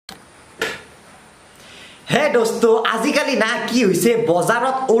হে দোস্ত আজিকালি না কি হইছে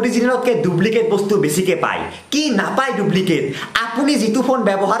বজাৰত অৰিজিনেলতকে ডুপ্লিকেট বস্তু বেছিকে পায় কি নাপায় ডুপ্লিকেট আপুনি যেটো ফোন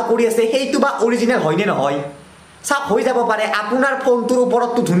ব্যৱহাৰ কৰি আছে সেইটো বা অৰিজিনেল হয়নে নহয় সব হৈ যাব পাৰে আপোনাৰ ফোনটোৰ ওপৰত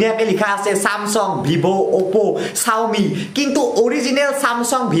তো ধুনিয়াকে লিখা আছে Samsung Vivo Oppo Xiaomi কিন্তু original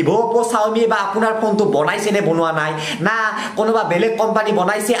Samsung Vivo Oppo Xiaomi বা আপোনাৰ ফোনটো বনাইছে নে বনোৱা নাই না কোনোবা বেলেগ কোম্পানী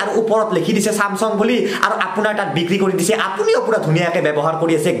বনাইছে আৰু ওপৰত লিখি দিছে Samsung বুলি আৰু আপোনাৰ তাত বিক্ৰী কৰি দিছে আপুনিও পুৰা ধুনিয়াকে ব্যৱহাৰ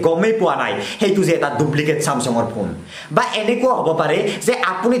কৰি আছে গমেই পোৱা নাই হেতু যে এটা ডুপ্লিকেট Samsungৰ ফোন বা এনেকুৱা হ'ব পাৰে যে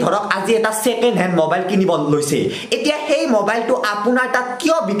আপুনি ধৰক আজি এটা সেকেন্ড হ্যান্ড মোবাইল কিনিব লৈছে এতিয়া সেই মোবাইলটো আপোনাৰ তাত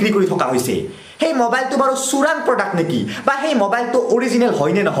কিয় বিক্ৰী কৰি থকা হৈছে সেই মোবাইলটো বাৰু চুৰাং প্ৰডাক্ট নেকি বা সেই মোবাইলটো অৰিজিনেল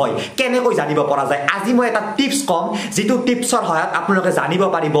হয় নে নহয় কেনেকৈ জানিব পৰা যায় আজি মই এটা টিপস কম যেটো টিপসৰ সহায়ত আপোনালোকে জানিব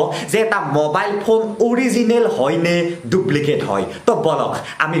পাৰিব যে এটা মোবাইল ফোন অৰিজিনেল হয় নে ডুপ্লিকেট হয় তো বলক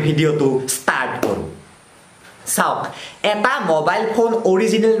আমি ভিডিওটো স্টাৰ্ট কৰো চাওক এটা মোবাইল ফোন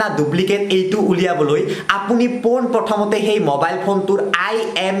অৰিজিনেল না ডুপ্লিকেট এইটো উলিয়াবলৈ আপুনি পোন প্ৰথমতে সেই মোবাইল ফোনটোৰ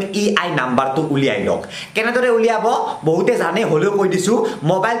IMEI নাম্বাৰটো উলিয়াই লওক কেনেদৰে উলিয়াব বহুতে জানে হলেও কৈ দিছো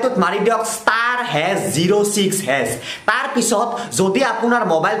মোবাইলটোত মাৰি দিয়ক *#06# তাৰ পিছত যদি আপোনাৰ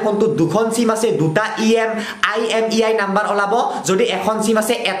মোবাইল ফোনটো দুখন সিম আছে দুটা IMEI নাম্বাৰ ওলাব যদি এখন সিম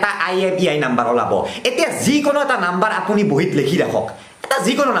আছে এটা IMEI নাম্বাৰ ওলাব এতিয়া যি কোনো এটা নাম্বাৰ আপুনি বহিত লিখি ৰাখক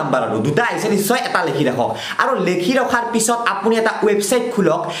যিকোনো নাম্বাৰ আৰু দুটা আইছে নিশ্চয় এটা লিখি ৰাখক আৰু লিখি ৰখাৰ পিছত আপুনি এটা ওয়েবসাইট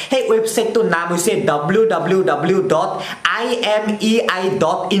খুলক সেই ওয়েবসাইটটোৰ নাম হৈছে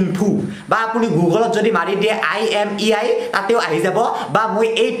www.imei.info বা আপুনি গুগলত যদি মাৰি দিয়ে IMEI তাতেও আহি যাব বা মই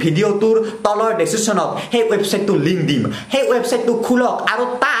এই ভিডিওটোৰ তলৰ ডেসক্ৰিপচনত সেই ওয়েবসাইটটো লিংক দিম সেই ওয়েবসাইটটো খুলক আৰু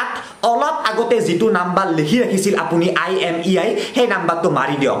তাত অলপ আগতে যেটো নাম্বাৰ লিখি ৰাখিছিল আপুনি IMEI সেই নাম্বাৰটো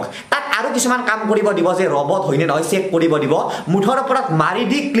মাৰি দিয়ক তাত আৰু কিছুমান কাম কৰিব দিব যে ৰবট হয়নে নহয় চেক কৰিব দিব মুঠৰ ওপৰত মাৰি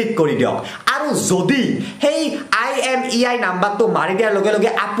দি ক্লিক কৰি দিয়ক আৰু যদি সেই IMEI নাম্বাৰটো মাৰি দিয়াৰ লগে লগে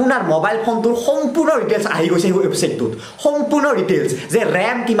আপোনাৰ মোবাইল ফোনটোৰ সম্পূৰ্ণ ডিটেইলছ আহি গৈছে এই ওয়েবসাইটটোত সম্পূৰ্ণ ডিটেইলছ যে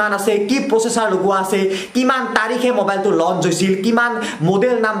RAM কিমান আছে কি প্ৰসেসৰ লগোৱা আছে কিমান তাৰিখে মোবাইলটো লঞ্চ হৈছিল কিমান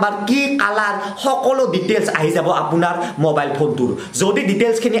মডেল নাম্বাৰ কি কালাৰ সকলো ডিটেইলছ আহি যাব আপোনাৰ মোবাইল ফোনটোৰ যদি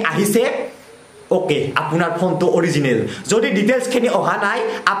ডিটেইলছ খিনি আহিছে ওকে আপোনাৰ ফোনটো অৰিজিনেল যদি ডিটেইলছ খিনি অহা নাই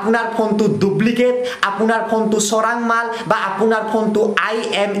আপোনাৰ ফোনটো ডুপ্লিকেট আপোনাৰ ফোনটো চৰাং মাল বা আপোনাৰ ফোনটো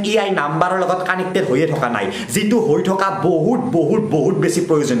IMEI নাম্বাৰৰ লগত কানেক্টেড হৈয়ে থকা নাই যেটো হৈ থকা বহুত বেছি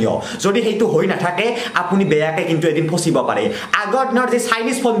প্ৰয়োজনীয় যদি হেতু হৈ নাথাকে আপুনি বেয়াকে কিন্তু এদিন ফসিব পাৰে আগৰ দিনৰ যে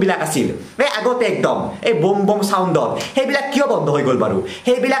চাইনিজ ফোন বিলাক আছিল এই আগতে একদম এই বম সাউন্ডত হেবিলাক কিয় বন্ধ হৈ গল বাৰু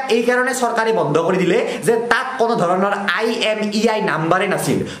হেবিলাক এই কাৰণে চৰকাৰে বন্ধ কৰি দিলে যে তাত কোনো ধৰণৰ IMEI নাম্বাৰে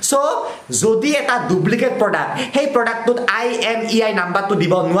নাছিল সো যদি এটা ডুপ্লিকেট প্ৰডাক্ট সেই প্ৰডাক্টটোত IMEI নাম্বাৰটো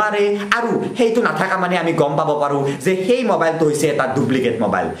দিব নোৱাৰে আৰু হেতু নাথাকা মানে আমি গম পাব পাৰো যে সেই মোবাইলটো হৈছে এটা ডুপ্লিকেট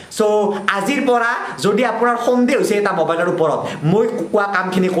মোবাইল সো আজিৰ পৰা যদি আপোনাৰ সন্দেহ হৈছে এটা মোবাইলৰ ওপৰত মই কোৱা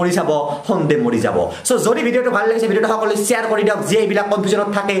কামখিনি কৰি চাব সন্দেহ মৰি যাব সো যদি ভিডিওটো ভাল লাগিছে ভিডিওটো সকলোৱে শেয়াৰ কৰি দিয়ক যে এইবিলাক কনফিউজনত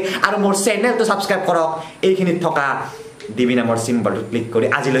থাকে আৰু মোৰ চেনেলটো সাবস্ক্ৰাইব কৰক এইখিনিত থকা ডিবি নামৰ সিম্বলটো ক্লিক কৰি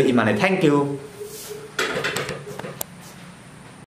আজিলৈ ইমানে থ্যাংক ইউ